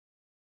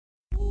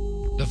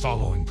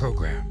following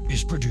program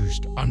is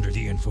produced under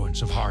the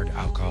influence of hard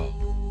alcohol.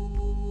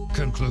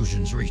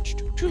 Conclusions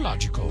reached too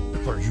logical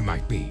where you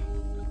might be.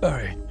 All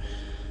right,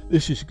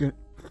 this is gonna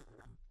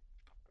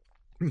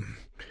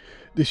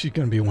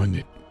be one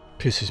that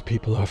pisses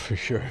people off for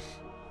sure.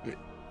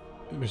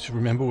 Just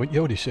remember what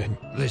Yoda said.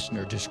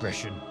 Listener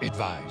discretion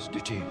advised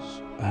it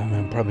is.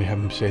 I'll probably have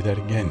him say that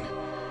again.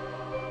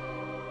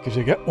 Because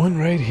I got one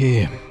right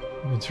here.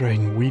 It's right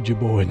in Ouija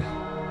board.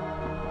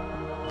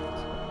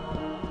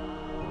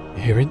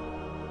 You hear it?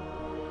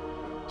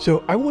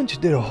 So I once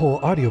did a whole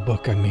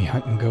audiobook on me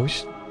hunting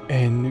ghosts,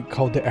 and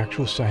called The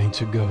Actual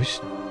Science of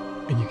Ghosts,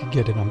 and you could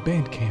get it on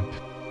Bandcamp.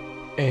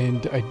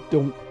 And I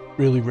don't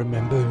really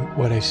remember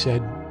what I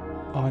said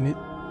on it,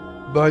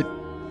 but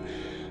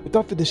I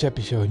thought for this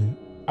episode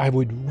I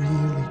would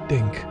really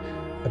think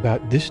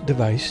about this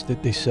device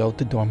that they sell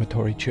to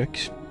dormitory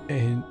chicks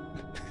and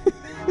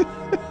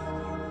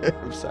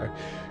I'm sorry,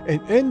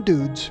 and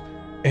dudes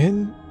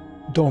and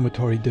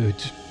dormitory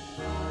dudes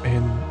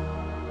and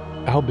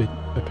Albert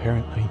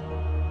apparently.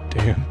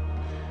 Damn,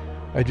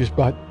 I just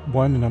bought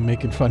one and I'm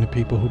making fun of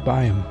people who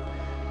buy them.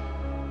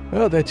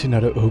 Well, that's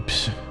another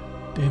oops.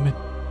 Damn it.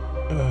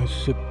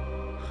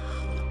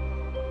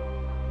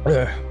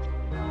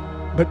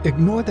 But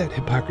ignore that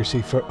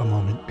hypocrisy for a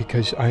moment,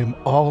 because I am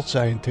all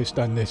scientist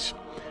on this.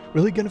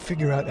 Really gonna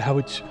figure out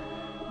how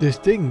this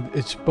thing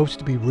is supposed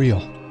to be real.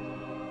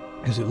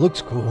 Because it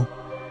looks cool.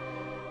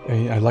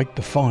 I like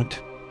the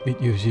font it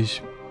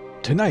uses.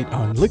 Tonight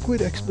on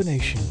Liquid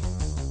Explanation.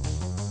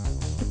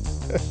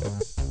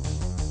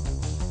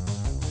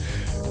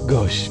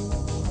 Ghost,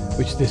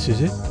 which this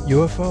is it.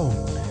 UFO,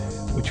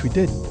 which we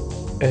did,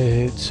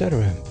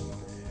 etc.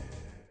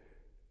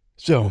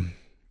 So,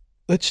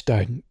 let's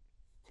start.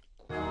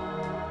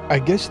 I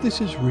guess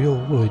this is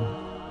real wood.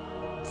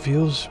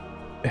 Feels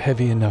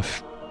heavy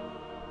enough.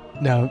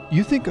 Now,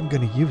 you think I'm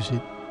going to use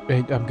it,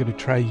 right? I'm going to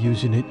try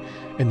using it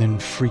and then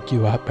freak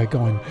you out by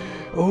going,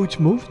 oh, it's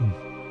moving.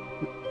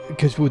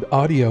 Because with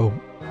audio,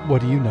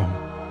 what do you know?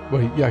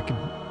 Well, yeah,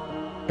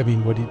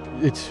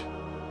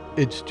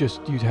 it's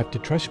just, you'd have to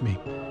trust me.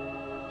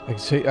 I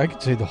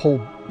could say the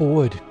whole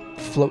board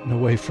floating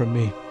away from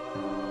me,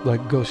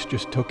 like ghosts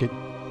just took it.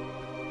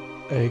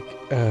 Like,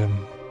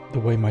 the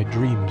way my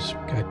dreams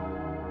got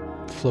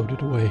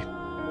floated away.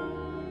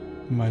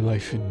 My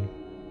life in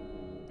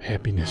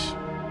happiness.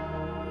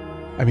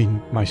 I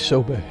mean, my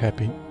sober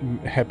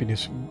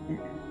happiness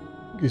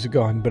is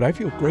gone, but I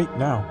feel great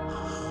now.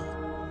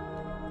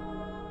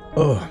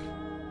 Ugh.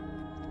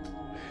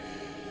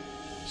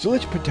 So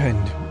let's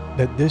pretend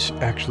that this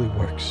actually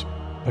works.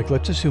 Like,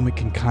 let's assume it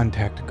can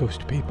contact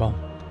ghost people.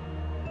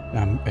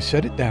 I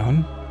set it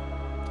down,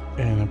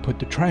 and I put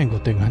the triangle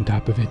thing on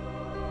top of it.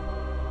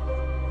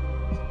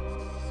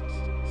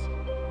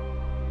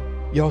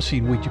 Y'all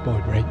seen Ouija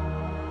board, right?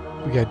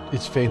 We got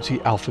its fancy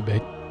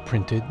alphabet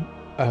printed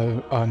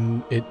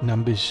on it,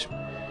 numbers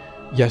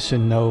yes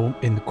and no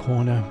in the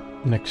corner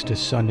next to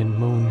sun and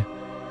moon.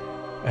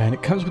 And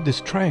it comes with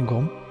this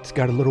triangle. It's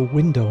got a little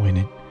window in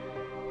it.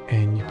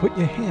 And you put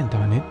your hand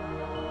on it,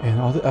 and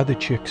all the other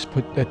chicks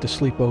at the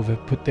sleepover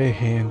put their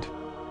hand.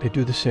 They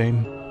do the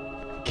same.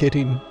 I'm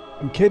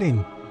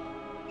kidding.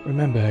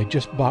 Remember, I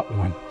just bought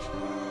one.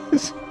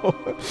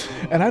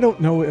 And I don't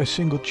know a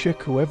single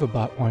chick who ever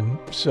bought one.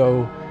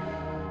 So,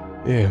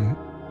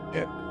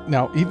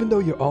 now, even though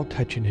you're all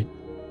touching it,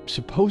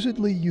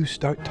 supposedly you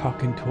start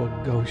talking to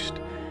a ghost,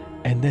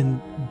 and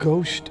then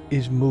ghost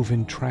is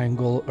moving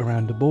triangle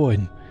around the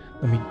board.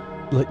 Let me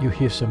let you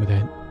hear some of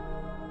that.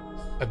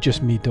 Of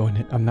just me doing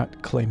it. I'm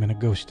not claiming a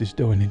ghost is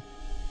doing it.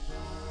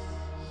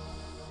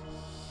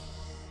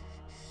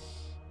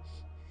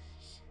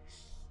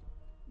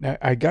 Now,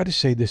 I gotta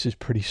say this is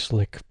pretty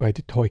slick by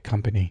the toy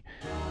company,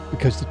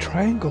 because the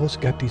triangle's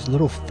got these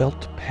little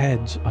felt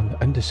pads on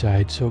the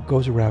underside, so it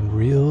goes around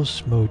real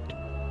smooth.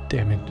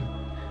 Damn it.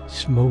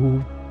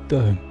 Smooth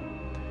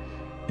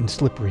and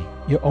slippery.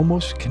 You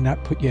almost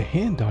cannot put your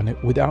hand on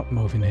it without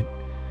moving it.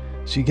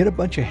 So you get a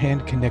bunch of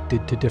hand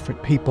connected to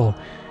different people.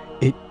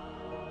 It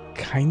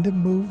kind of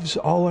moves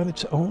all on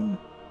its own,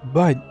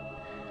 but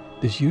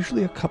there's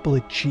usually a couple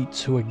of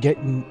cheats who are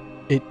getting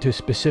it to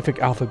specific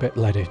alphabet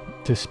letter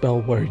to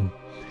spell word,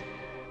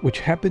 which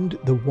happened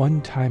the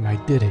one time I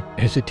did it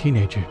as a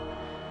teenager.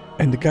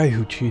 And the guy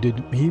who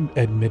cheated, he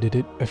admitted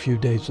it a few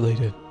days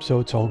later, so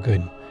it's all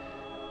good.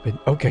 But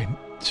okay,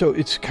 so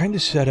it's kind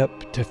of set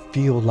up to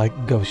feel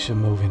like ghosts are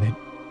moving it.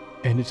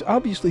 And it's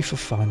obviously for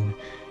fun,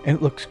 and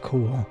it looks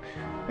cool.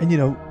 And you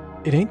know,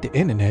 it ain't the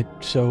internet,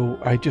 so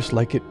I just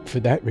like it for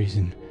that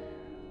reason.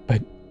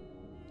 But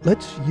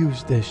let's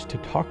use this to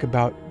talk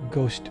about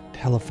ghost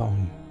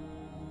telephone,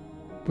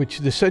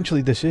 which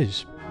essentially this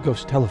is.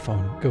 Ghost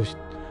telephone,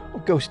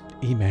 ghost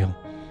email.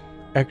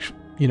 Actually,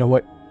 you know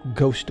what?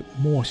 Ghost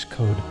Morse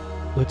code.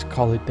 Let's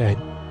call it that.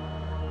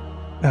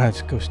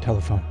 It's ghost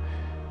telephone.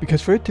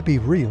 Because for it to be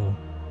real,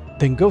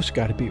 then ghosts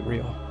gotta be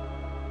real.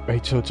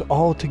 Right? So it's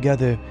all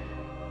together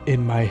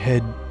in my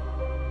head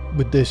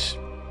with this,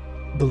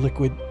 the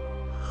liquid.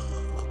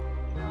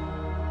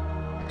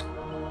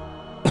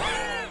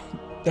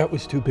 That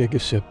was too big a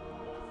sip.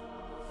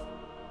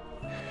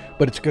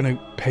 But it's going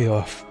to pay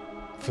off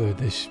for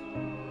this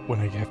when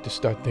I have to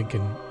start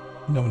thinking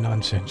no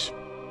nonsense.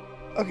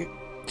 Okay,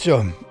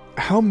 so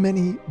how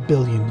many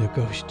billion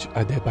ghosts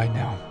are there by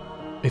now?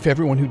 If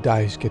everyone who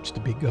dies gets to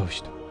be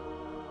ghost.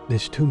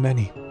 There's too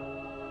many.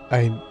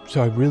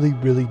 So I really,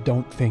 really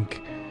don't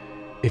think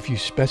if you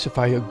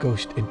specify a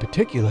ghost in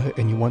particular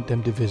and you want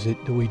them to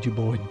visit the Ouija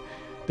board,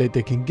 that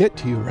they can get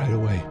to you right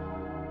away.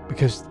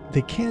 Because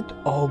they can't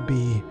all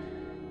be,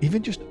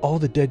 even just all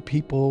the dead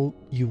people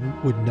you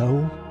would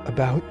know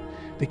about,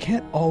 they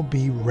can't all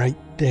be right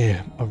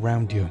there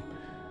around you.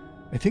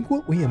 I think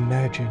what we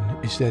imagine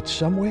is that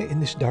somewhere in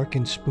this dark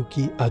and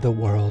spooky other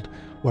world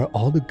where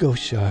all the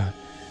ghosts are,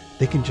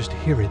 they can just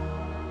hear it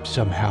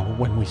somehow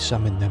when we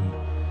summon them.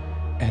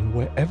 And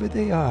wherever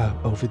they are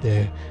over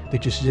there, they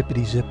just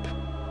zippity-zip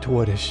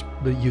toward us,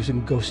 but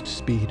using ghost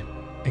speed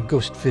and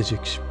ghost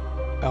physics.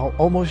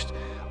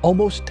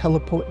 Almost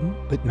teleporting,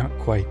 but not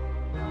quite.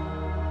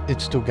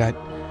 It's still got,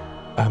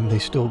 they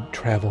still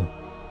travel.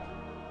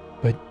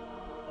 But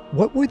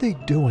what were they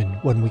doing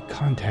when we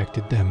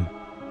contacted them?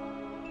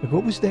 Like,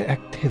 what was their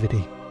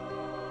activity?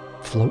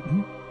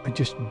 Floating? And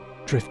just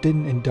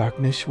drifting in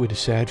darkness with a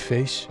sad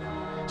face?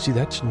 See,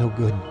 that's no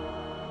good.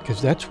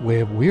 Because that's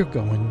where we're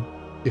going,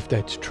 if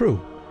that's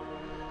true.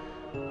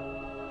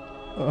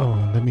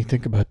 Oh, let me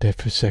think about that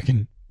for a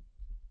second.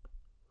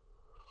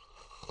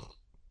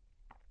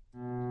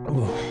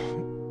 Oh.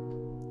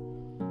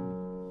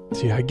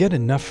 See, I get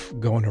enough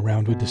going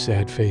around with the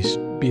sad face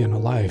being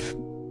alive,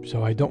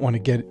 so I don't want to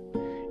get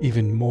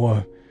even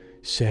more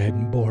sad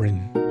and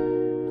boring.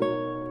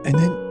 And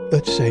then,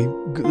 let's say,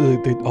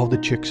 all the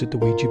chicks at the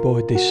Ouija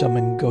board, they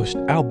summon Ghost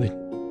Albert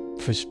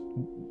for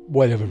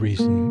whatever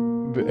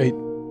reason.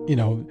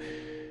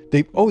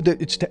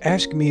 It's to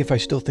ask me if I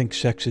still think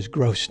sex is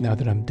gross now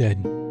that I'm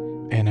dead.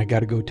 And I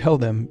gotta go tell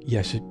them,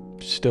 yes, it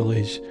still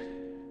is.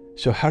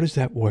 So how does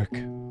that work?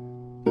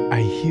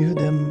 I hear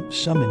them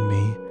summon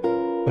me,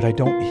 but I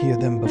don't hear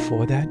them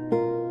before that?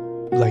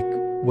 Like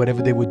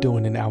whatever they were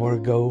doing an hour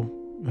ago,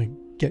 like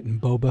getting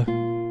boba,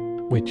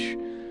 which,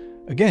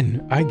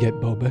 again, I get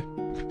boba.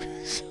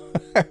 So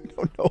I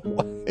don't know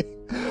why.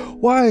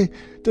 Why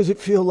does it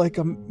feel like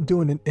I'm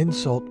doing an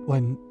insult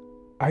when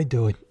I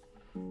do it,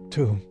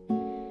 too?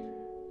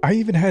 I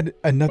even had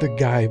another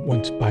guy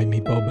once buy me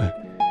boba,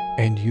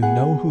 and you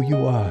know who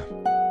you are,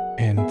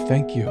 and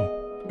thank you.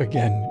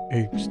 Again,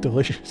 it's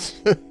delicious.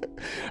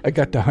 I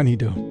got the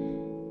honeydew,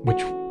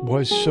 which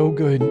was so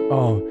good.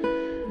 Oh,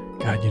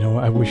 God,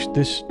 I wish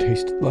this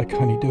tasted like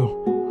honeydew.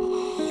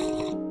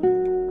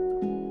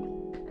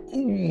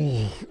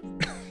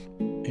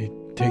 It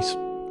tastes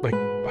like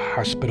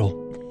hospital.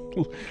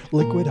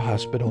 Liquid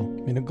hospital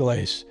in a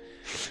glass.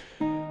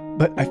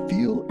 But I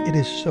feel it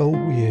is so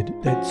weird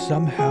that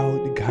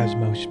somehow the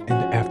cosmos and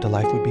the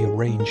afterlife would be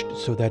arranged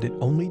so that it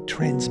only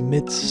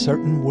transmits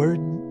certain word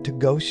to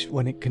ghosts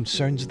when it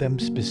concerns them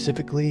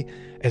specifically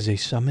as a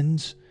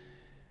summons.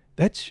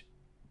 That's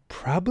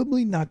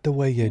probably not the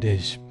way it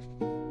is.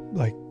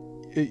 Like,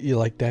 you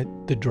like that?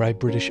 The dry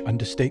British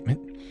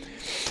understatement?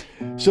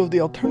 So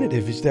the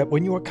alternative is that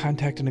when you are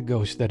contacting a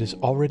ghost that is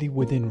already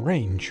within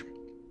range,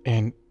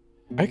 and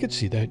I could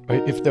see that,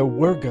 right? If there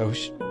were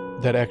ghosts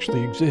that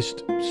actually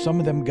exist, some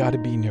of them got to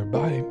be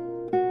nearby,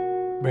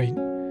 right?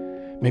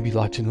 Maybe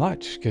lots and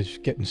lots, because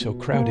getting so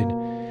crowded.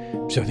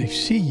 So they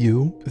see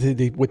you,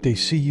 they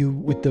see you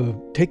with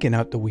taking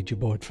out the Ouija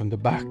board from the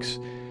box,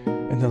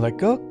 and they're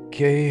like,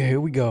 okay, here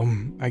we go.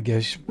 I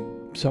guess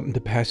something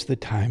to pass the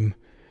time.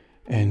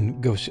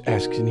 And ghosts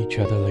asking each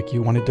other, like,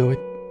 you want to do it?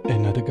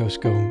 And other ghosts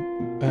go,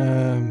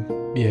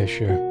 yeah,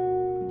 sure.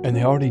 And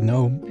they already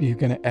know you're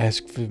going to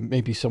ask for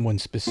maybe someone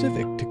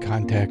specific to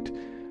contact,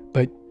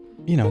 but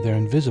they're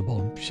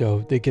invisible,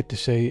 so they get to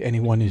say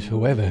anyone is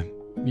whoever.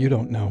 You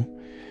don't know.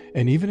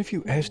 And even if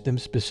you ask them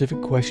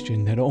specific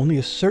question that only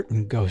a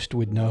certain ghost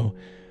would know,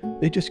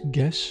 they just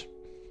guess.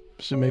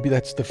 So maybe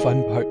that's the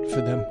fun part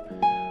for them.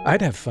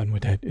 I'd have fun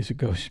with that as a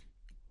ghost.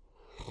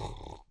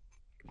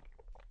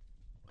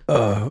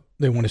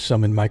 They want to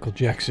summon Michael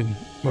Jackson.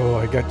 Oh,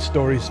 I got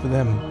stories for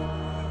them.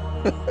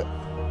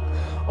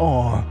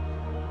 Oh,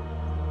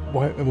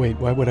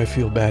 why would I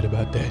feel bad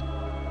about that?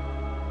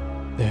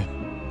 There,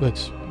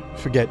 let's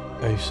forget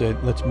I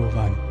said, let's move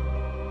on.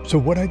 So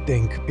what I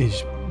think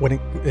is,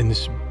 and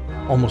this is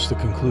almost the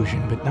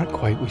conclusion, but not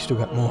quite, we still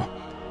got more.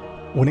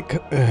 Am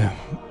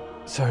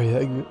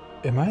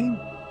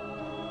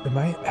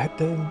I at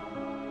the,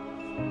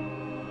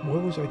 where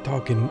was I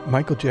talking?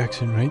 Michael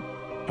Jackson, right?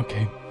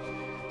 Okay.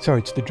 Sorry,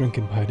 it's the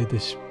drinking part of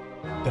this.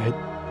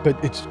 But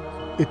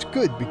it's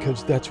good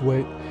because that's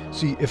what,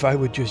 see, if I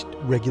were just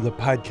regular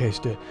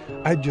podcaster,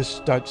 I'd just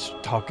start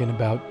talking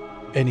about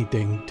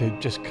anything to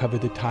just cover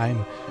the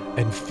time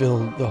and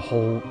fill the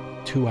whole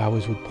 2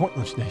 hours with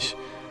pointlessness.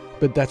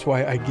 But that's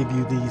why I give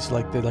you these,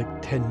 they're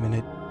 10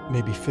 minute,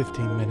 maybe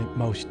 15 minute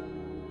most.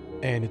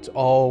 And it's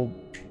all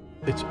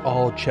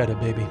cheddar,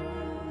 baby.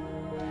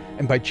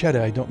 And by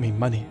cheddar, I don't mean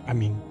money. I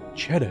mean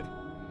cheddar.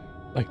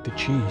 Like the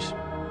cheese.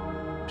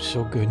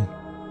 So good.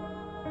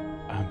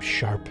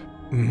 sharp.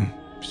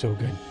 So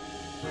good.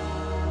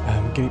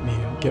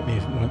 Get me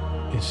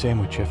a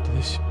sandwich after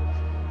this.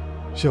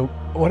 So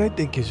what I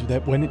think is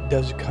that when it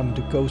does come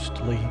to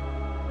ghostly,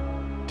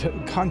 to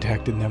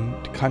contacting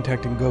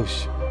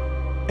ghosts,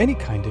 any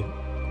kind of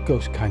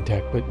ghost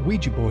contact, but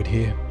Ouija board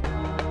here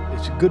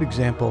is a good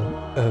example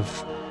of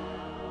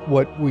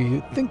what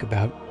we think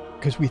about,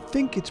 because we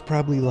think it's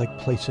probably like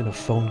placing a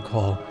phone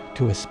call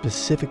to a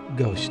specific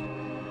ghost,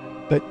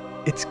 but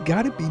it's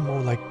got to be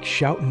more like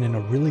shouting in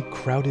a really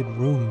crowded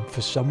room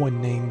for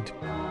someone named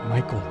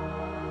Michael.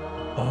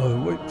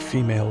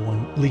 Female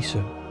one,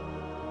 Lisa.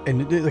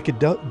 And like a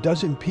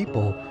dozen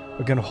people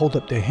are going to hold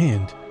up their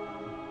hand.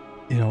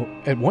 You know,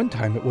 at one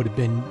time it would have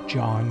been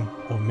John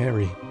or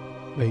Mary.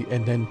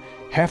 And then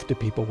half the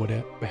people would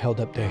have held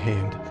up their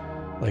hand,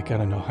 like, I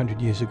don't know, 100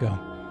 years ago.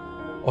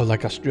 Or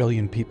like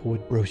Australian people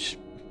with Bruce.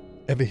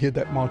 Ever hear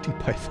that Monty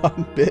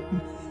Python bit?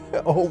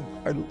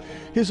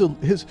 Here's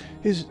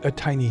a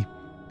tiny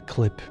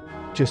clip,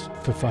 just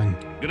for fun.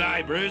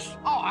 G'day, Bruce.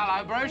 Oh,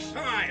 hello, Bruce.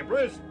 Hi,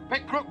 Bruce.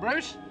 Bit crook,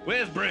 Bruce.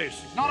 Where's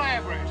Bruce? Not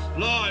here, Bruce.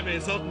 Blimey,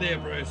 it's hot in here,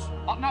 Bruce.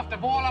 Hot enough to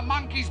boil a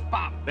monkey's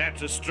bum.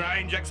 That's a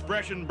strange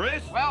expression,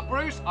 Bruce. Well,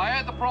 Bruce, I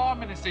heard the Prime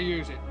Minister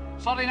use it.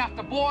 Hot enough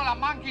to boil a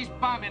monkey's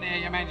bum in here,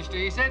 Your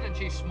Majesty, he said, and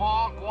she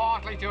smiled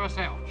quietly to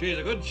herself. She's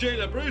a good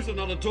Sheila, Bruce, and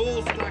not at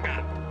all stuck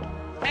up.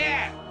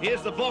 Here,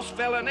 here's the boss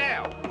fella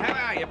now.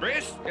 How are you,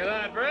 Bruce?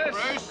 G'day, Bruce.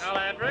 Bruce.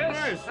 Hello, Bruce.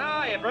 Bruce. How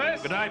are you,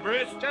 Bruce? G'day,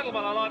 Bruce.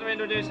 Gentlemen, I'd like to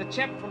introduce a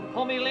chap from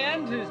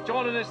Pommyland who's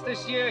joining us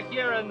this year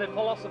here in the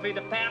philosophy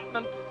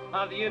department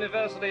of the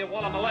University of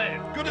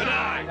Wallamalland. Good day.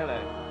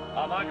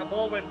 Hello. Michael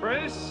Baldwin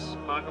Bruce.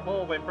 Michael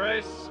Baldwin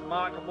Bruce.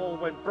 Michael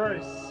Baldwin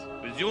Bruce.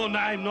 Is your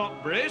name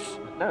not Bruce?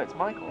 No, it's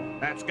Michael.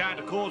 That's going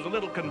to cause a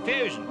little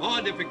confusion.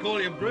 Mind if we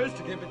call you Bruce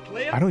to keep it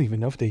clear? I don't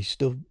even know if they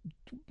still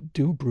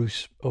do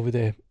Bruce over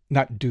there.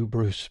 Not do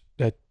Bruce.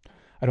 That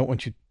I don't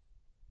want you.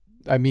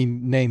 I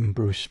mean, name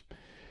Bruce.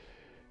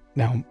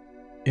 Now,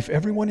 if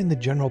everyone in the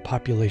general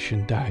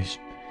population dies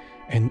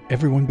and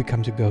everyone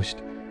becomes a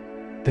ghost,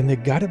 then they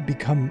gotta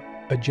become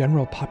a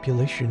general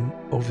population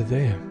over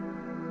there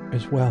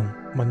as well,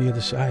 on the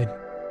other side.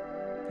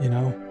 You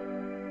know?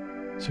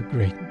 So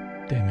great.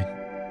 Damn it.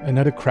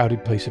 Another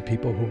crowded place of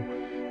people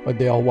who,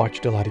 they all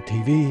watched a lot of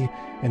TV,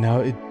 and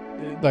now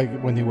like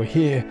when they were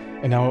here,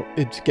 and now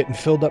it's getting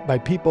filled up by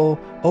people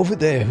over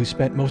there who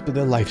spent most of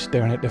their life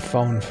staring at their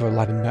phone for a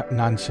lot of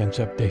nonsense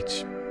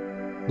updates.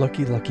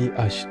 Lucky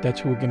us. That's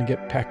who we're going to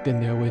get packed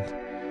in there with.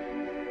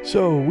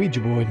 So,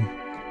 Ouija board,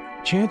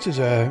 chances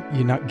are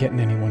you're not getting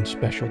anyone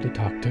special to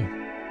talk to.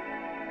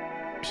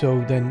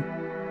 So then,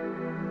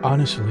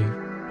 honestly,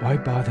 why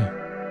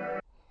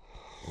bother?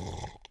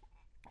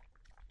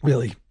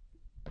 Really.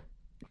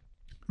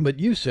 But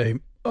you say,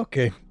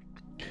 okay,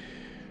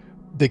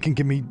 they can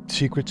give me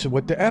secrets of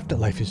what the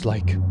afterlife is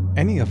like.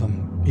 Any of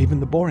them,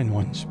 even the boring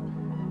ones.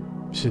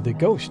 So the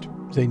ghost,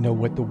 they know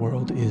what the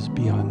world is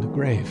beyond the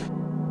grave.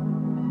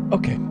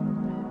 Okay.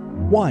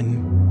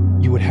 One,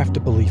 you would have to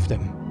believe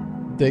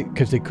them.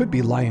 Because they could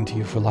be lying to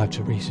you for lots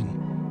of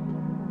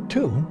reasons.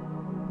 Two,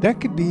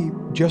 that could be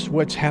just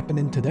what's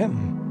happening to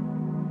them.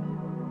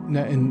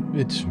 And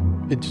it's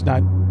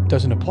not,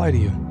 doesn't apply to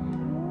you.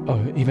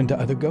 Or even to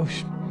other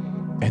ghosts.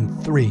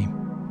 And three,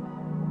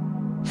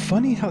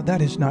 funny how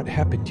that has not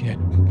happened yet.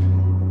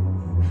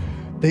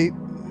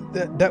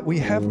 That we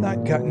have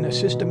not gotten a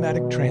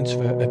systematic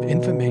transfer of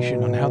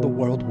information on how the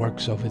world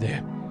works over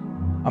there.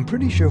 I'm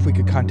pretty sure if we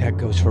could contact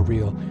ghosts for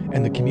real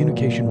and the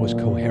communication was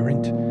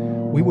coherent,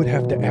 we would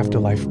have the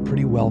afterlife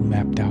pretty well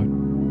mapped out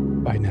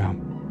by now.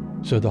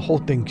 So the whole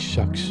thing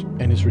sucks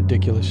and is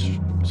ridiculous.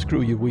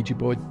 Screw you, Ouija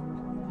board.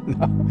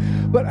 No,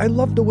 but I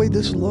love the way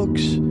this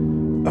looks.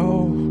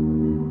 Oh,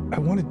 I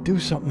want to do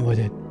something with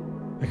it.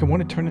 Like I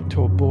want to turn it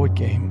into a board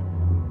game.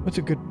 What's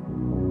a good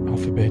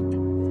alphabet?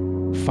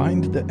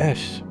 Find the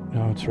S.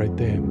 No, it's right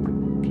there.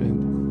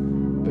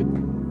 But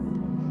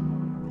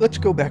let's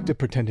go back to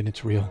pretending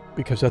it's real,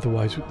 because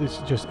otherwise this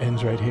just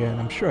ends right here, and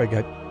I'm sure I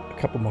got a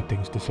couple more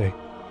things to say.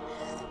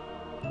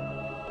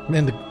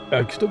 Man,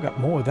 I still got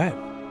more of that,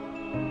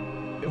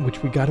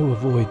 which we got to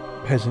avoid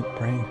peasant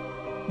brain,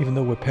 even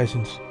though we're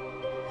peasants.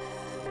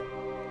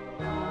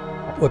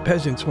 We're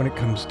peasants when it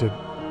comes to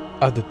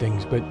other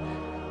things, but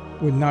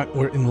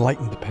we're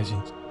enlightened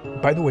peasants.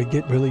 By the way,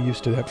 get really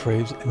used to that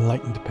phrase,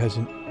 enlightened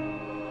peasant,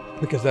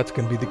 because that's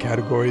going to be the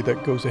category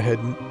that goes ahead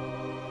and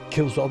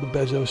kills all the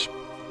Bezos.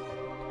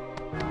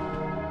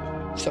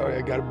 Sorry,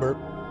 I got a burp.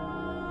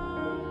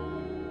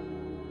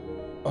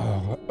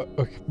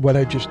 Okay. What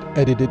I just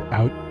edited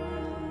out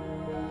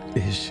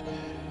is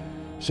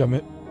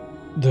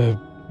the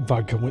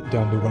vodka went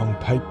down the wrong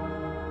pipe.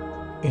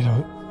 You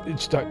know,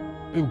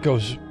 it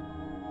goes,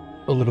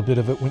 a little bit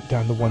of it went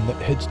down the one that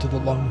heads to the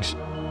lungs.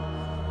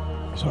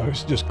 So I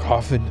was just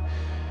coughing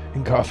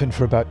and coughing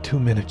for about 2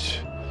 minutes.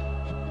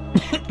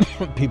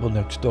 People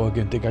next door are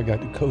going to think I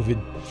got the COVID.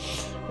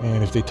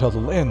 And if they tell the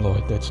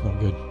landlord, that's no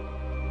good.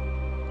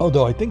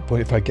 Although I think, boy,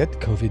 if I get the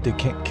COVID, they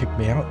can't kick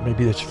me out.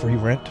 Maybe that's free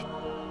rent.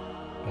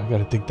 I got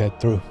to think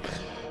that through.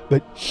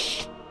 But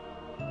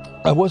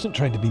I wasn't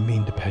trying to be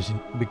mean to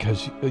peasant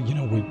because,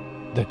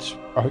 that's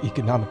our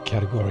economic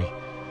category.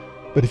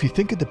 But if you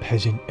think of the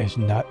peasant as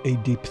not a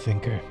deep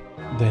thinker,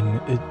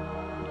 then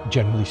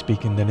generally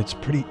speaking, then it's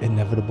pretty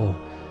inevitable.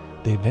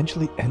 They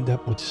eventually end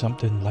up with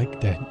something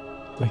like that.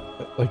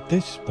 Like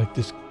this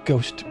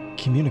ghost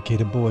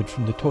communicator board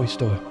from the toy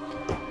store.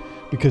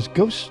 Because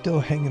ghosts still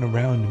hanging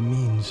around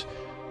means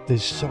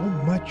there's so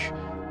much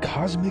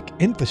cosmic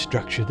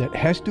infrastructure that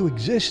has to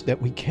exist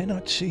that we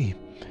cannot see.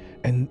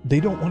 And they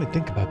don't want to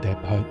think about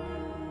that part.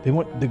 They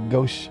want the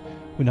ghosts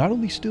who not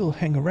only still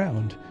hang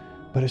around,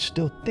 but are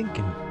still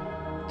thinking.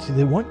 See,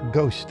 they want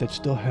ghosts that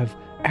still have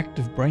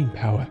active brain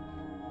power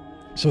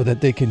so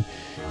that they can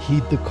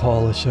heed the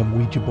call of some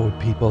Ouija board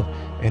people,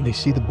 and they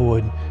see the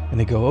board and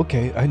they go,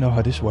 okay, I know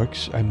how this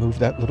works. I move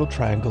that little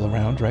triangle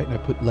around, right? And I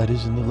put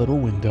letters in the little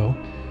window.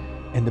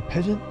 And the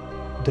peasant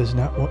does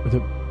not want,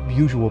 the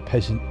usual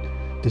peasant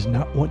does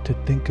not want to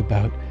think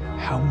about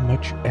how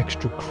much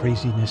extra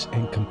craziness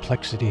and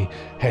complexity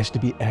has to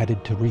be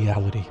added to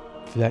reality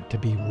for that to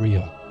be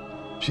real.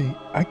 See,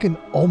 I can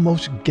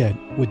almost get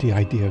with the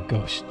idea of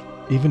ghosts,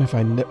 even if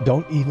I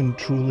don't even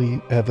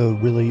truly ever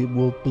really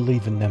will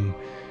believe in them,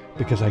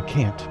 because I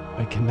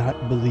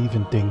cannot believe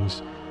in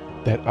things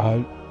that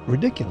are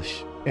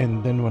ridiculous.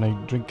 And then when I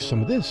drink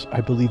some of this,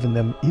 I believe in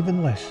them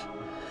even less.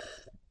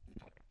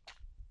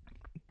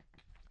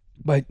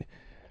 But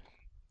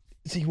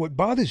see, what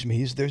bothers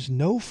me is there's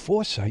no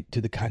foresight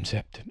to the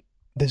concept.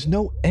 There's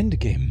no end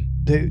game.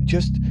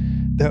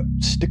 They'll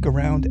stick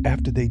around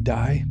after they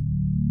die.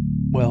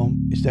 Well,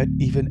 is that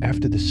even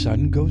after the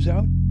sun goes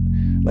out?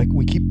 Like,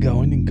 we keep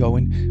going and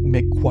going, we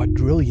make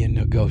quadrillion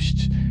of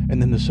ghosts,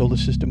 and then the solar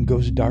system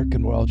goes dark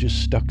and we're all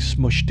just stuck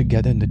smushed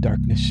together in the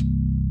darkness.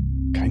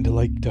 Kind of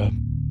like the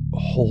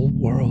whole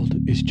world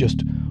is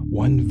just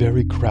one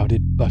very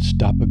crowded bus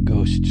stop of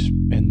ghosts,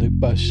 and the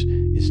bus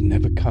is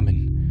never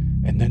coming.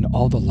 And then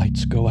all the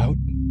lights go out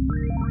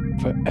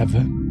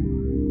forever,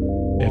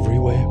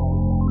 everywhere.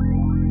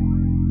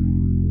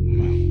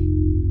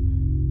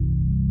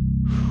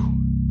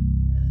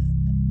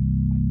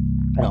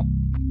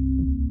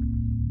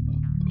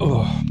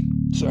 Oh,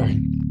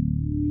 sorry.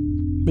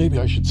 Maybe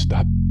I should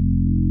stop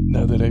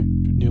now that I've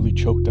nearly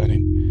choked on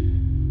it.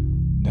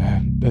 Nah,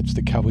 that's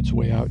the coward's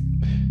way out.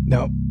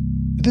 Now,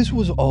 this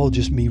was all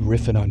just me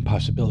riffing on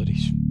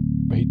possibilities,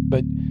 right?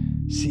 But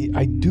see,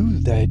 I do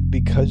that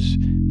because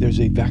there's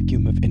a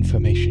vacuum of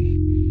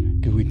information.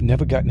 Because we've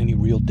never gotten any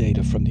real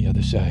data from the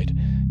other side.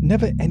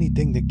 Never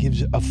anything that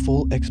gives a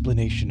full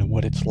explanation of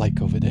what it's like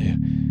over there.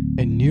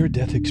 And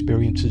near-death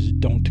experiences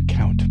don't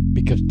count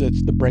because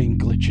that's the brain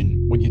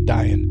glitching when you're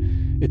dying.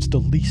 It's the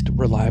least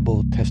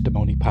reliable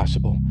testimony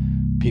possible.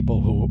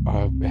 People who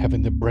are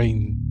having their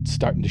brain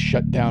starting to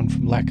shut down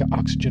from lack of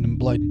oxygen and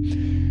blood.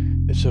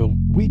 So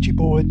Ouija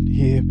board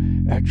here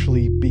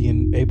actually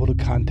being able to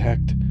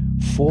contact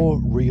 4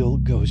 real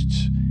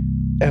ghosts.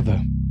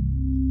 Ever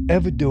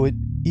do it,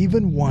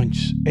 even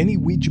once, any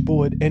Ouija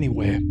board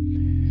anywhere,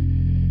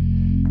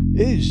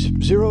 is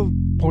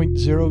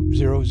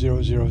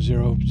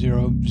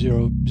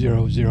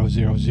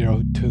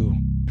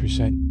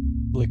 0.00000000002%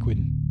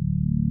 liquid.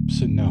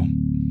 So no.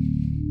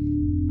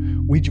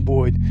 Ouija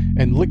board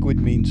and liquid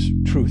means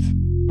truth,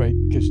 right?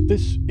 Because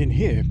this in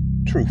here,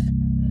 truth.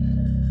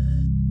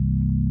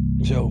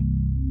 So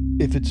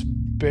if it's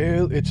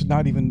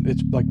not even,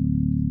 it's like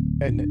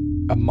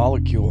a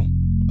molecule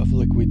of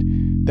liquid,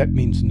 that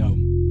means no.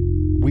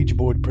 Ouija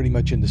board pretty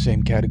much in the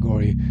same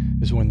category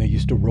as when they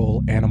used to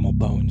roll animal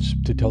bones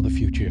to tell the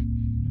future,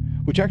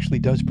 which actually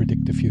does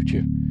predict the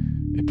future.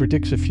 It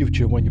predicts a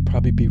future when you'll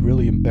probably be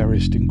really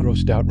embarrassed and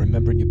grossed out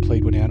remembering you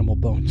played with animal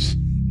bones.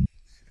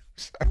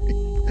 Sorry.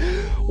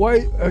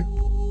 Why?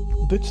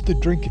 That's the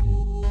drinking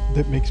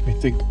that makes me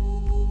think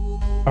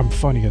I'm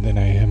funnier than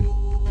I am.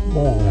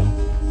 Oh,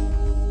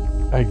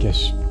 I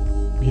guess,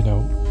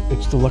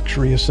 it's the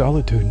luxury of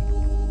solitude.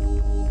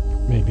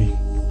 Maybe.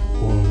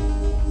 Or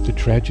the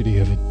tragedy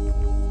of it.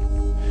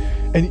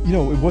 And,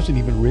 it wasn't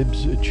even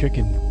ribs or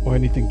chicken or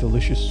anything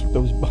delicious,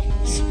 those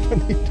bones, when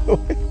they do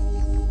it.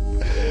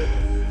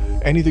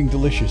 Anything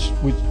delicious,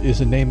 which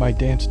is a name I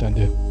danced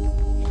under.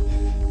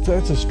 So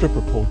that's a stripper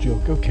pole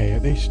joke. Okay,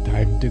 it's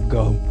time to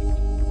go.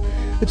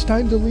 It's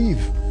time to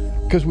leave.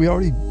 Because we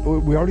already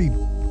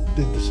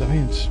did the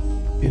science,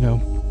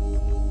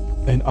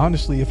 And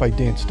honestly, if I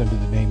danced under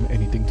the name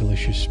Anything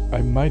Delicious,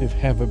 I might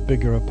have a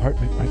bigger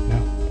apartment right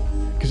now.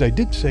 Because I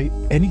did say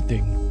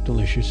anything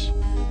delicious.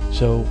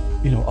 So,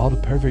 all the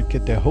pervert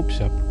get their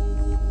hopes up.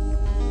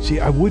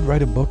 See, I would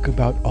write a book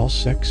about all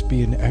sex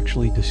being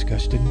actually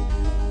disgusting.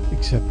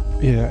 Except,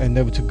 and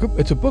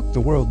it's a book the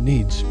world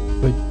needs.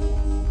 But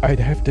I'd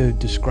have to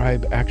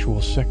describe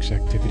actual sex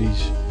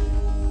activities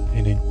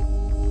in it,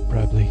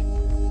 probably.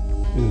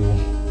 Ew,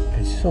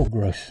 it's so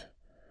gross.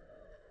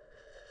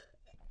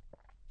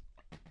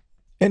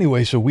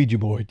 Anyway, so Ouija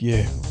board,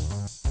 yeah.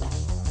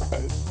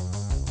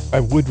 I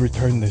would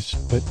return this,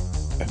 but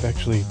I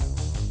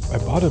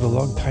bought it a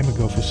long time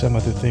ago for some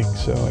other thing,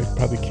 so I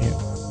probably can't.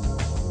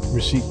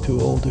 Receipt too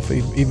old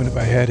even if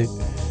I had it.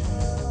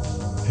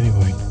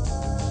 Anyway,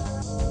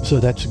 So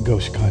that's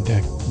Ghost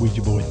Contact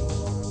Ouija board.